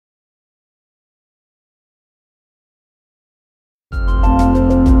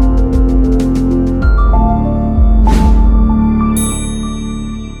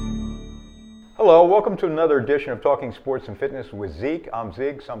welcome to another edition of Talking Sports and Fitness with Zeke. I'm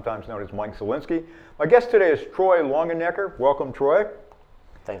Zeke, sometimes known as Mike Zielinski. My guest today is Troy Longenecker. Welcome, Troy.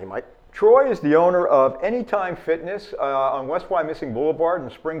 Thank you, Mike. Troy is the owner of Anytime Fitness on West Wyomissing Boulevard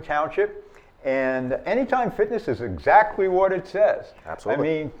in Spring Township. And Anytime Fitness is exactly what it says. Absolutely.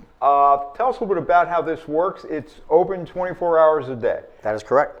 I mean, tell us a little bit about how this works. It's open 24 hours a day. That is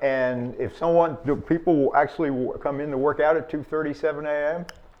correct. And if people will actually come in to work out at 2:37 a.m.?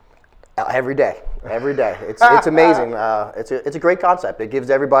 Every day. It's amazing. It's a great concept. It gives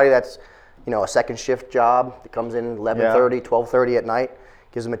everybody that's, a second shift job that comes in 11:30, 12:30 at night,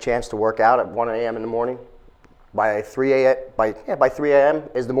 gives them a chance to work out at 1 a.m. in the morning. By 3 a.m.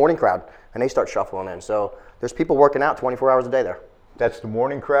 is the morning crowd, and they start shuffling in. So there's people working out 24 hours a day there. That's the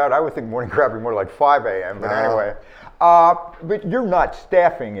morning crowd? I would think morning crowd would be more like 5 a.m., but anyway. But you're not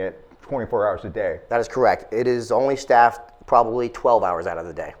staffing it 24 hours a day. That is correct. It is only staffed probably 12 hours out of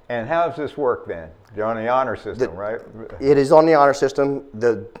the day. And how does this work then? You're on the honor system, right? It is on the honor system.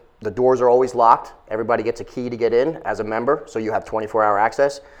 The doors are always locked. Everybody gets a key to get in as a member, so you have 24-hour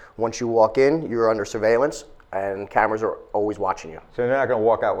access. Once you walk in, you're under surveillance, and cameras are always watching you. So they're not going to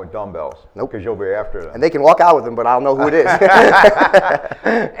walk out with dumbbells? Nope. Because you'll be after them. And they can walk out with them, but I don't know who it is.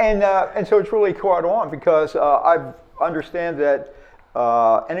 And so it's really caught on because I understand that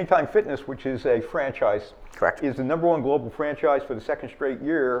Anytime Fitness, which is a franchise, correct, is the #1 global franchise for the second straight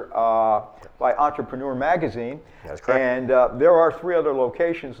year by Entrepreneur Magazine. That's correct. And there are 3 other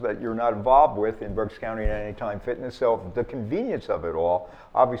locations that you're not involved with in Berks County and Anytime Fitness. So the convenience of it all,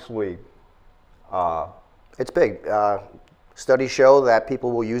 obviously. It's big. Studies show that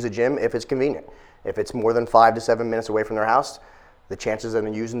people will use a gym if it's convenient. If it's more than 5 to 7 minutes away from their house, the chances of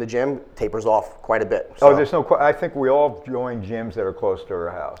them using the gym tapers off quite a bit. So, there's no. I think we all join gyms that are close to our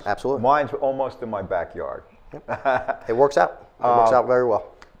house. Absolutely. Mine's almost in my backyard. Yep. It works out. It works out very well.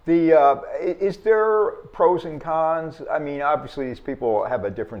 Is there pros and cons? I mean, obviously these people have a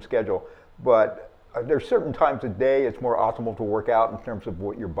different schedule, but are there certain times of day it's more optimal to work out in terms of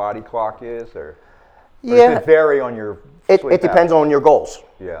what your body clock is, or does it vary on your sleep It depends on your goals.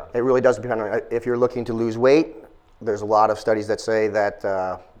 Yeah. It really does depend on if you're looking to lose weight. There's a lot of studies that say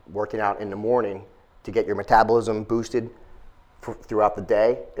that working out in the morning to get your metabolism boosted throughout the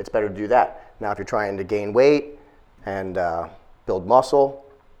day, it's better to do that. Now, if you're trying to gain weight and build muscle,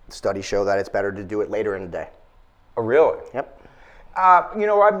 studies show that it's better to do it later in the day. Oh, really? Yep.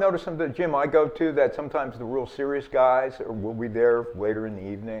 I've noticed in the gym I go to that sometimes the real serious guys will be there later in the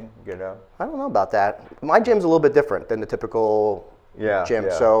evening, I don't know about that. My gym's a little bit different than the typical gym.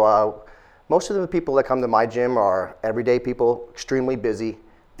 Yeah. So most of the people that come to my gym are everyday people, extremely busy.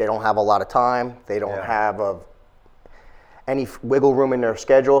 They don't have a lot of time. They don't have any wiggle room in their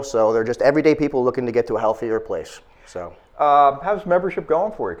schedule. So they're just everyday people looking to get to a healthier place. So. How's membership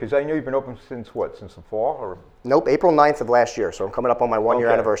going for you? Because I know you've been open since the fall? Or? Nope, April 9th of last year. So I'm coming up on my 1-year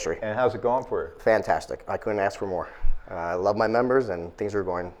anniversary. And how's it going for you? Fantastic. I couldn't ask for more. I love my members and things are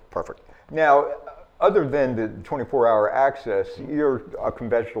going perfect. Now, other than the 24-hour access, you're a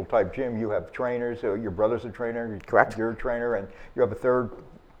conventional type gym. You have trainers. Your brother's a trainer. Correct. You're a trainer, and you have a third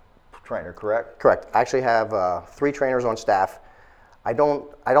trainer, correct? Correct. I actually have 3 trainers on staff. I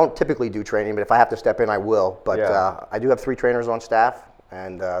don't typically do training, but if I have to step in, I will. But I do have 3 trainers on staff,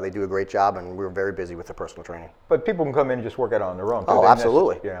 and they do a great job, and we're very busy with the personal training. But people can come in and just work out on their own. Oh,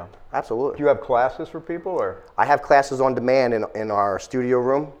 absolutely. Absolutely. Do you have classes for people, or? I have classes on demand in our studio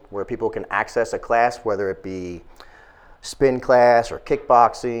room where people can access a class, whether it be spin class or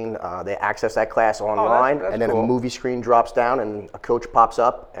kickboxing. They access that class online, that's and then cool. a movie screen drops down, and a coach pops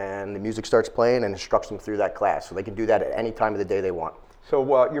up, and the music starts playing and instructs them through that class. So they can do that at any time of the day they want. So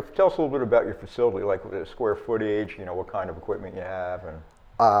tell us a little bit about your facility, like the square footage, what kind of equipment you have.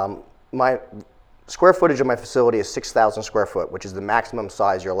 And my square footage of my facility is 6,000 square foot, which is the maximum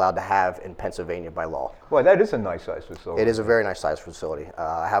size you're allowed to have in Pennsylvania by law. Well, that is a nice size facility. It is a very nice size facility.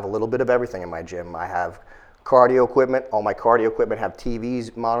 I have a little bit of everything in my gym. I have cardio equipment. All my cardio equipment have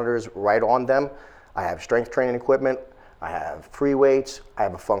TVs, monitors right on them. I have strength training equipment. I have free weights. I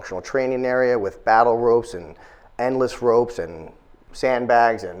have a functional training area with battle ropes and endless ropes and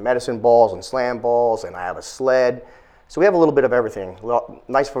sandbags and medicine balls and slam balls, and I have a sled. So we have a little bit of everything.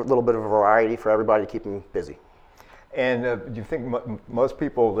 Nice for a little bit of a variety for everybody to keep them busy. And do you think most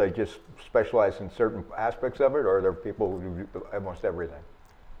people, they just specialize in certain aspects of it, or are there people who do almost everything?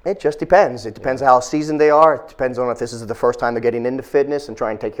 It just depends. It depends how seasoned they are. It depends on if this is the first time they're getting into fitness and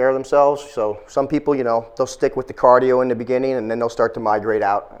trying to take care of themselves. So some people, they'll stick with the cardio in the beginning, and then they'll start to migrate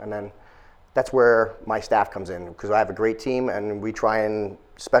out. And then that's where my staff comes in, because I have a great team, and we try and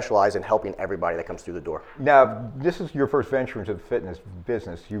specialize in helping everybody that comes through the door. Now, this is your first venture into the fitness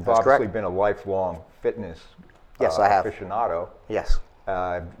business. You've That's obviously correct. been a lifelong fitness Yes, I have. aficionado. Yes.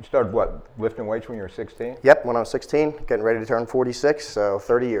 You started what, lifting weights when you were 16? Yep, when I was 16, getting ready to turn 46, so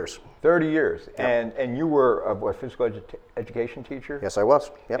 30 years. 30 years. And you were a physical education teacher? Yes, I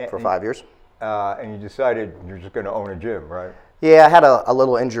was. Yep, for 5 years. And you decided you're just going to own a gym, right? Yeah, I had a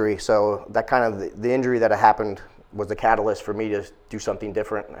little injury, so that kind of the injury that had happened was the catalyst for me to do something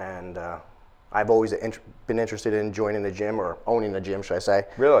different. And I've always been interested in joining the gym, or owning the gym, should I say.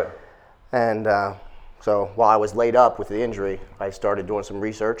 Really? And so while I was laid up with the injury, I started doing some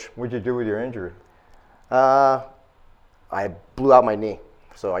research. What'd you do with your injury? I blew out my knee.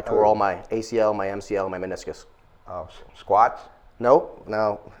 So I tore all my ACL, my MCL, my meniscus. Oh, squats?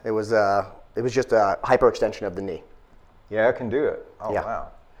 No, it was just a hyperextension of the knee. Yeah, it can do it. Oh, Yeah. wow.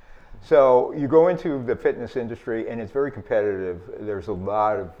 So you go into the fitness industry, and it's very competitive. There's a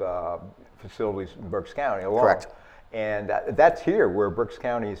lot of facilities in Berks County alone. Correct. And that's here, where Berks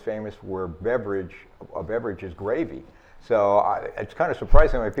County is famous, where a beverage is gravy. So it's kind of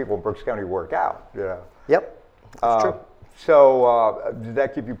surprising how many people in Berks County work out. Yeah. Yep, that's true. So did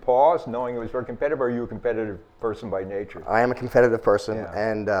that give you pause, knowing it was very competitive, or are you a competitive person by nature? I am a competitive person, Yeah.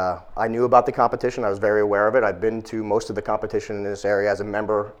 and I knew about the competition. I was very aware of it. I've been to most of the competition in this area as a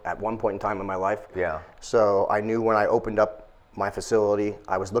member at one point in time in my life. Yeah. So I knew when I opened up my facility,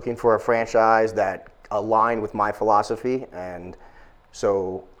 I was looking for a franchise that aligned with my philosophy, and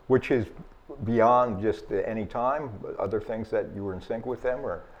so Which is beyond just any time, but other things that you were in sync with them,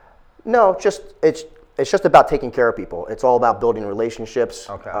 or? no, it's just about taking care of people. It's all about building relationships.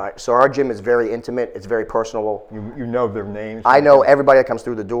 Okay. So our gym is very intimate. It's very personal. You know their names? I know everybody that comes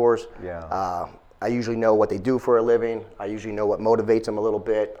through the doors. Yeah. I usually know what they do for a living. I usually know what motivates them a little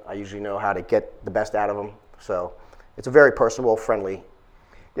bit. I usually know how to get the best out of them. So it's a very personable, friendly.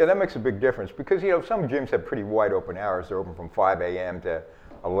 Yeah, that makes a big difference because, some gyms have pretty wide open hours. They're open from 5 a.m. to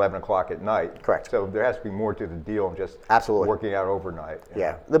 11 o'clock at night. Correct. So there has to be more to the deal than just Absolutely. working out overnight.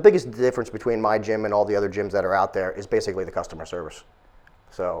 Yeah. The biggest difference between my gym and all the other gyms that are out there is basically the customer service.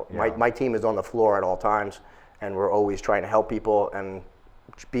 So Yeah. my team is on the floor at all times, and we're always trying to help people and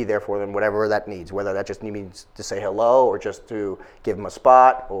be there for them, whatever that needs, whether that just means to say hello or just to give them a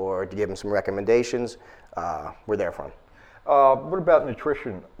spot or to give them some recommendations. We're there for them. What about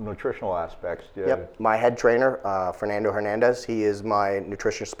nutritional aspects? Yeah. Yep. My head trainer, Fernando Hernandez, he is my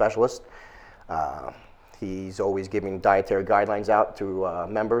nutrition specialist. He's always giving dietary guidelines out to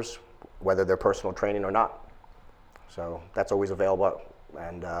members, whether they're personal training or not. So that's always available.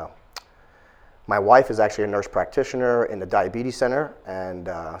 And my wife is actually a nurse practitioner in the diabetes center, and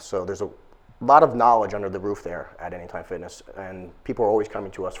so there's a lot of knowledge under the roof there at Anytime Fitness, and people are always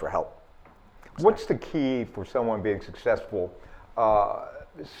coming to us for help. What's the key for someone being successful?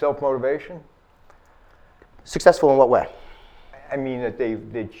 Self-motivation? Successful in what way? I mean, that they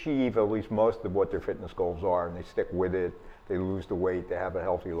achieve at least most of what their fitness goals are, and they stick with it. They lose the weight. They have a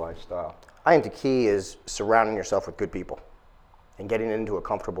healthy lifestyle. I think the key is surrounding yourself with good people and getting into a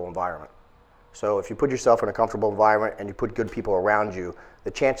comfortable environment. So if you put yourself in a comfortable environment and you put good people around you,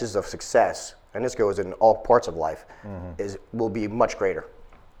 the chances of success, and this goes in all parts of life, will be much greater.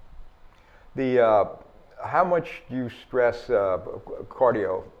 How much do you stress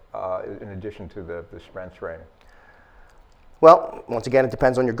cardio in addition to the strength training? Well, once again, it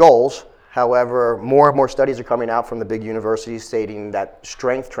depends on your goals. However, more and more studies are coming out from the big universities stating that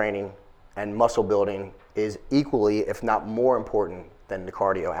strength training and muscle building is equally, if not more important than the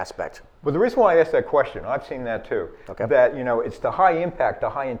cardio aspect. But the reason why I asked that question, I've seen that too, Okay. that it's the high impact, the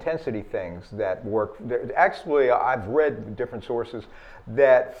high intensity things that work. Actually, I've read different sources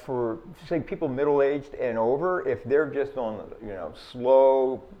that for, say, people middle-aged and over, if they're just on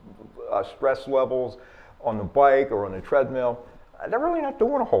slow stress levels on the bike or on the treadmill, they're really not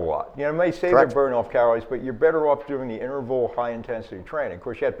doing a whole lot. It may say Correct. they're burning off calories, but you're better off doing the interval high intensity training. Of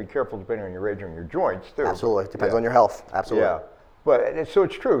course, you have to be careful depending on your age and your joints too. Absolutely. Depends Yeah. on your health. Absolutely. Yeah, but so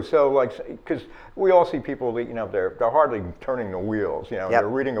it's true. So because we all see people that they're hardly turning the wheels. They're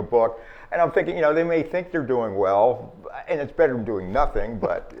reading a book, and I'm thinking they may think they're doing well, and it's better than doing nothing,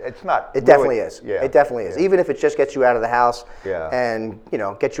 but it's not. It definitely is. Yeah, It definitely is. yeah. Even if it just gets you out of the house Yeah. and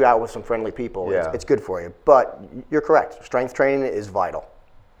get you out with some friendly people, Yeah. it's good for you. But you're correct. Strength training is vital.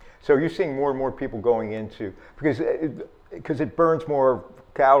 So you're seeing more and more people going into because it burns more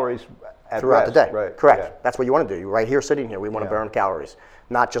calories at Throughout rest, the day. right? Correct. Yeah. That's what you want to do. Right here, sitting here, we want to Yeah. burn calories,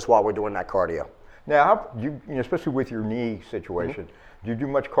 not just while we're doing that cardio. Now, how especially with your knee situation, do you do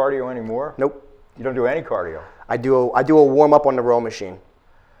much cardio anymore? Nope. You don't do any cardio. I do a warm up on the row machine.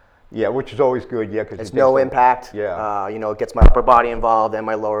 Yeah, which is always good. Yeah, because It's no impact. Yeah. It gets my upper body involved and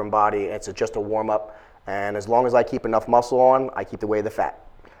my lower body. It's just a warm up. And as long as I keep enough muscle on, I keep away the fat.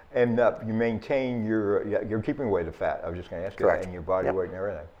 And you maintain you're keeping away the fat. I was just going to ask you Correct. that, and your body weight and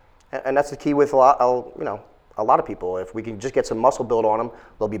everything. And that's the key with a lot of people. If we can just get some muscle build on them,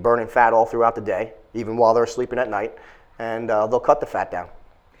 they'll be burning fat all throughout the day, even while they're sleeping at night, and they'll cut the fat down.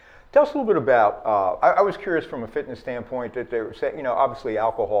 Tell us a little bit about, I was curious from a fitness standpoint that they were saying, obviously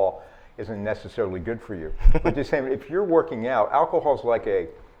alcohol isn't necessarily good for you. But just saying, if you're working out, alcohol is like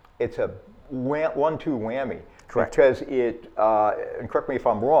it's a 1-2 whammy. Correct. Because and correct me if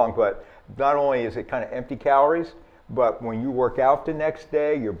I'm wrong, but not only is it kind of empty calories, but when you work out the next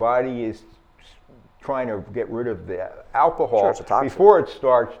day, your body is trying to get rid of the alcohol Sure, it's a toxin. before it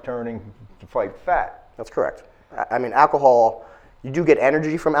starts turning to fight fat. That's correct. I mean, alcohol, you do get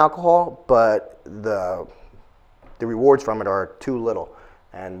energy from alcohol, but the rewards from it are too little,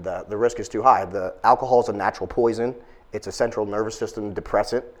 and the risk is too high. The alcohol is a natural poison. It's a central nervous system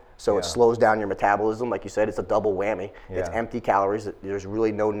depressant, so it slows down your metabolism. Like you said, it's a double whammy. It's Yeah. empty calories. There's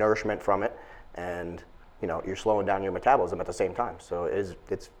really no nourishment from it, and you're slowing down your metabolism at the same time. So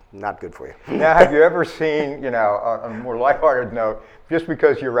it's not good for you. Now, have you ever seen, on a more lighthearted note, just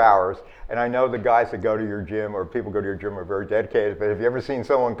because you're ours, and I know the guys that go to your gym or people go to your gym are very dedicated, but have you ever seen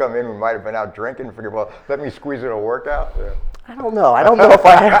someone come in who might have been out drinking and figure, well, let me squeeze in a workout? Yeah. I don't know. I don't know if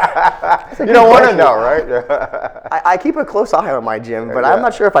I. You don't want to know, right? I keep a close eye on my gym, but Yeah. I'm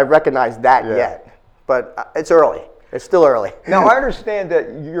not sure if I recognize that Yeah. yet. But it's early. It's still early. Now, I understand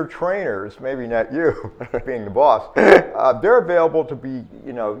that your trainers, maybe not you, being the boss, they're available to be,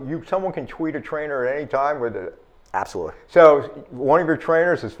 someone can tweet a trainer at any time with it. Absolutely. So one of your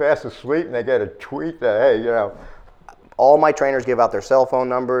trainers is fast asleep and they get a tweet that, hey, All my trainers give out their cell phone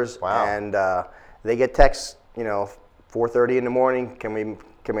numbers, Wow. and they get texts. 4:30 in the morning. Can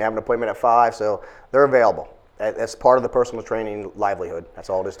we have an appointment at 5? So they're available. That's part of the personal training livelihood. That's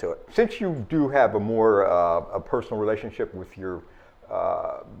all it is to it. since you do have a more a personal relationship with your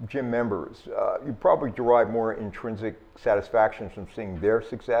gym members, you probably derive more intrinsic satisfaction from seeing their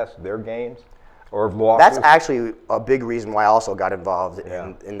success, their gains, or losses. That's actually a big reason why I also got involved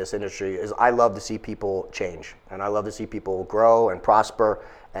Yeah. in this industry. Is I love to see people change, and I love to see people grow and prosper,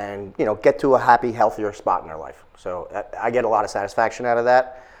 and get to a happy, healthier spot in their life. So I get a lot of satisfaction out of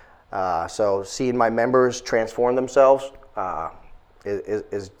that. So seeing my members transform themselves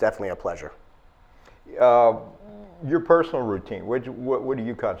is definitely a pleasure. Your personal routine. What do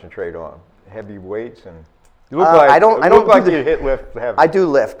you concentrate on? Heavy weights and. You look I don't look do like the- you hit lift heavy. I do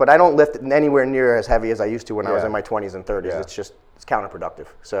lift, but I don't lift anywhere near as heavy as I used to when I was Yeah. in my 20s and 30s. Yeah. It's counterproductive.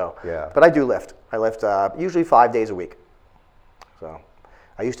 So, Yeah. but I do lift. I lift usually 5 days a week. So,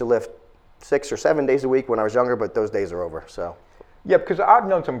 I used to lift 6 or 7 days a week when I was younger, but those days are over. So, Yeah, because I've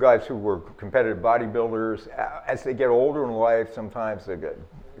known some guys who were competitive bodybuilders. As they get older in life, sometimes they get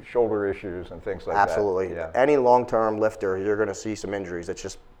shoulder issues and things like absolutely. that. Any long-term lifter, you're going to see some injuries. It's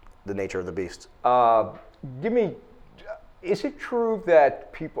just the nature of the beast. Is it true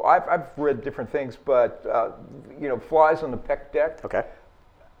that people? I've read different things, but flies on the pec deck. Okay.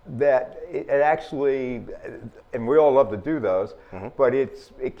 That it actually, and we all love to do those, Mm-hmm. but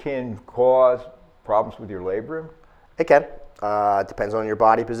it can cause problems with your labrum. It can. Depends on your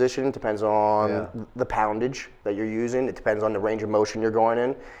body position, depends on Yeah. the poundage that you're using, it depends on the range of motion you're going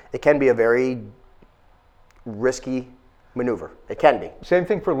in. It can be a very risky maneuver. It can be. Same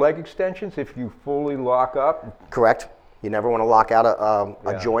thing for leg extensions. If you fully lock up, Correct. You never want to lock out a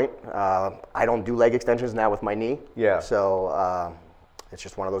Yeah. joint. I don't do leg extensions now with my knee. Yeah. So it's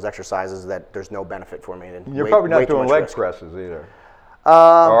just one of those exercises that there's no benefit for me. And you're way- probably way not too doing much leg risk. presses either.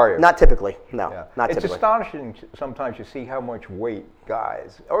 Are you? Not typically. No, Yeah. not It's typically. astonishing sometimes you see how much weight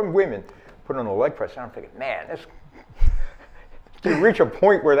guys or women put on a leg press. And I'm thinking, man, you reach a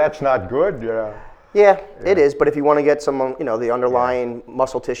point where that's not good. Yeah, it is. But if you want to get some, the underlying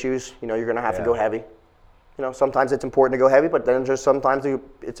muscle tissues, you're going to have to go Yeah. heavy. Sometimes it's important to go heavy, but then just sometimes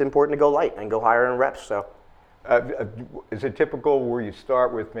it's important to go light and go higher in reps. So Is it typical where you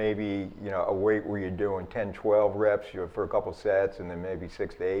start with maybe a weight where you're doing 10, 12 reps for a couple sets, and then maybe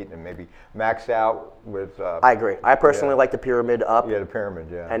 6 to 8, and maybe max out with? I agree. I personally Yeah. like the pyramid up The pyramid,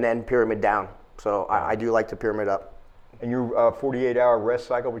 yeah. and then pyramid down. So I do like the pyramid up. And your 48-hour rest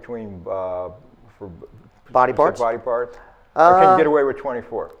cycle between for Body specific parts? body parts, or can you get away with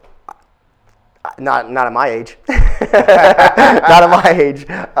 24? Not at my age. Not at my age.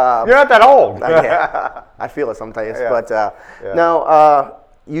 You're not that old. I feel it sometimes, Yeah. but Yeah. no.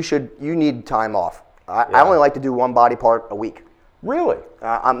 You need time off. I only like to do one body part a week. Really?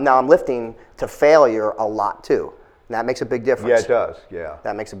 I'm lifting to failure a lot too. And that makes a big difference. Yeah, it does. Yeah.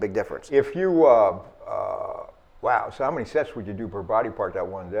 That makes a big difference. If you, wow, so how many sets would you do per body part that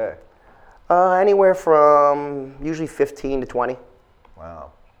one day? Anywhere from usually 15 to 20.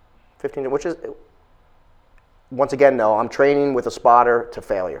 Wow. 15, which is, once again, though, I'm training with a spotter to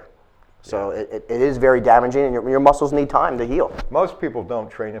failure. So it is very damaging, and your muscles need time to heal. Most people don't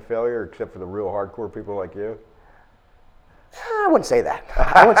train to failure except for the real hardcore people like you. I wouldn't say that.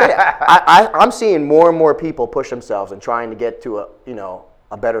 I wouldn't say that. I'm seeing more and more people push themselves and trying to get to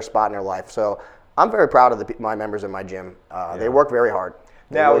a better spot in their life. So I'm very proud of my members in my gym. They work very hard.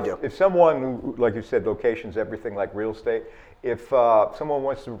 They Now, really do. if someone, like you said, location's everything, like real estate. If someone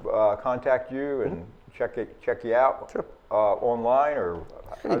wants to contact you and check you out Sure. online, or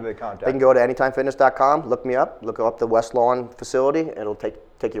how do they contact They can go to anytimefitness.com, look me up, look up the West Lawn facility. It'll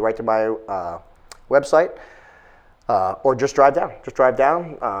take you right to my website, or just drive down. Just drive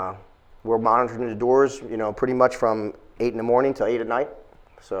down. We're monitoring the doors, pretty much from 8 in the morning till 8 at night.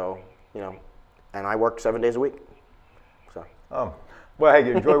 So, and I work 7 days a week. So. Well, hey,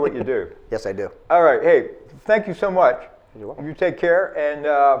 you enjoy what you do. Yes, I do. All right. Hey, thank you so much. You're welcome. You take care. And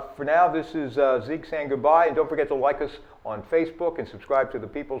for now, this is Zeke saying goodbye. And don't forget to like us on Facebook and subscribe to the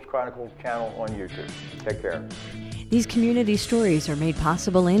People's Chronicles channel on YouTube. Take care. These community stories are made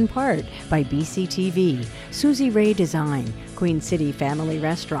possible in part by BCTV, Susie Ray Design, Queen City Family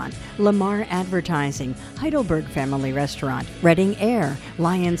Restaurant, Lamar Advertising, Heidelberg Family Restaurant, Reading Air,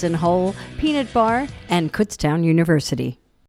 Lions and Hole, Peanut Bar, and Kutztown University.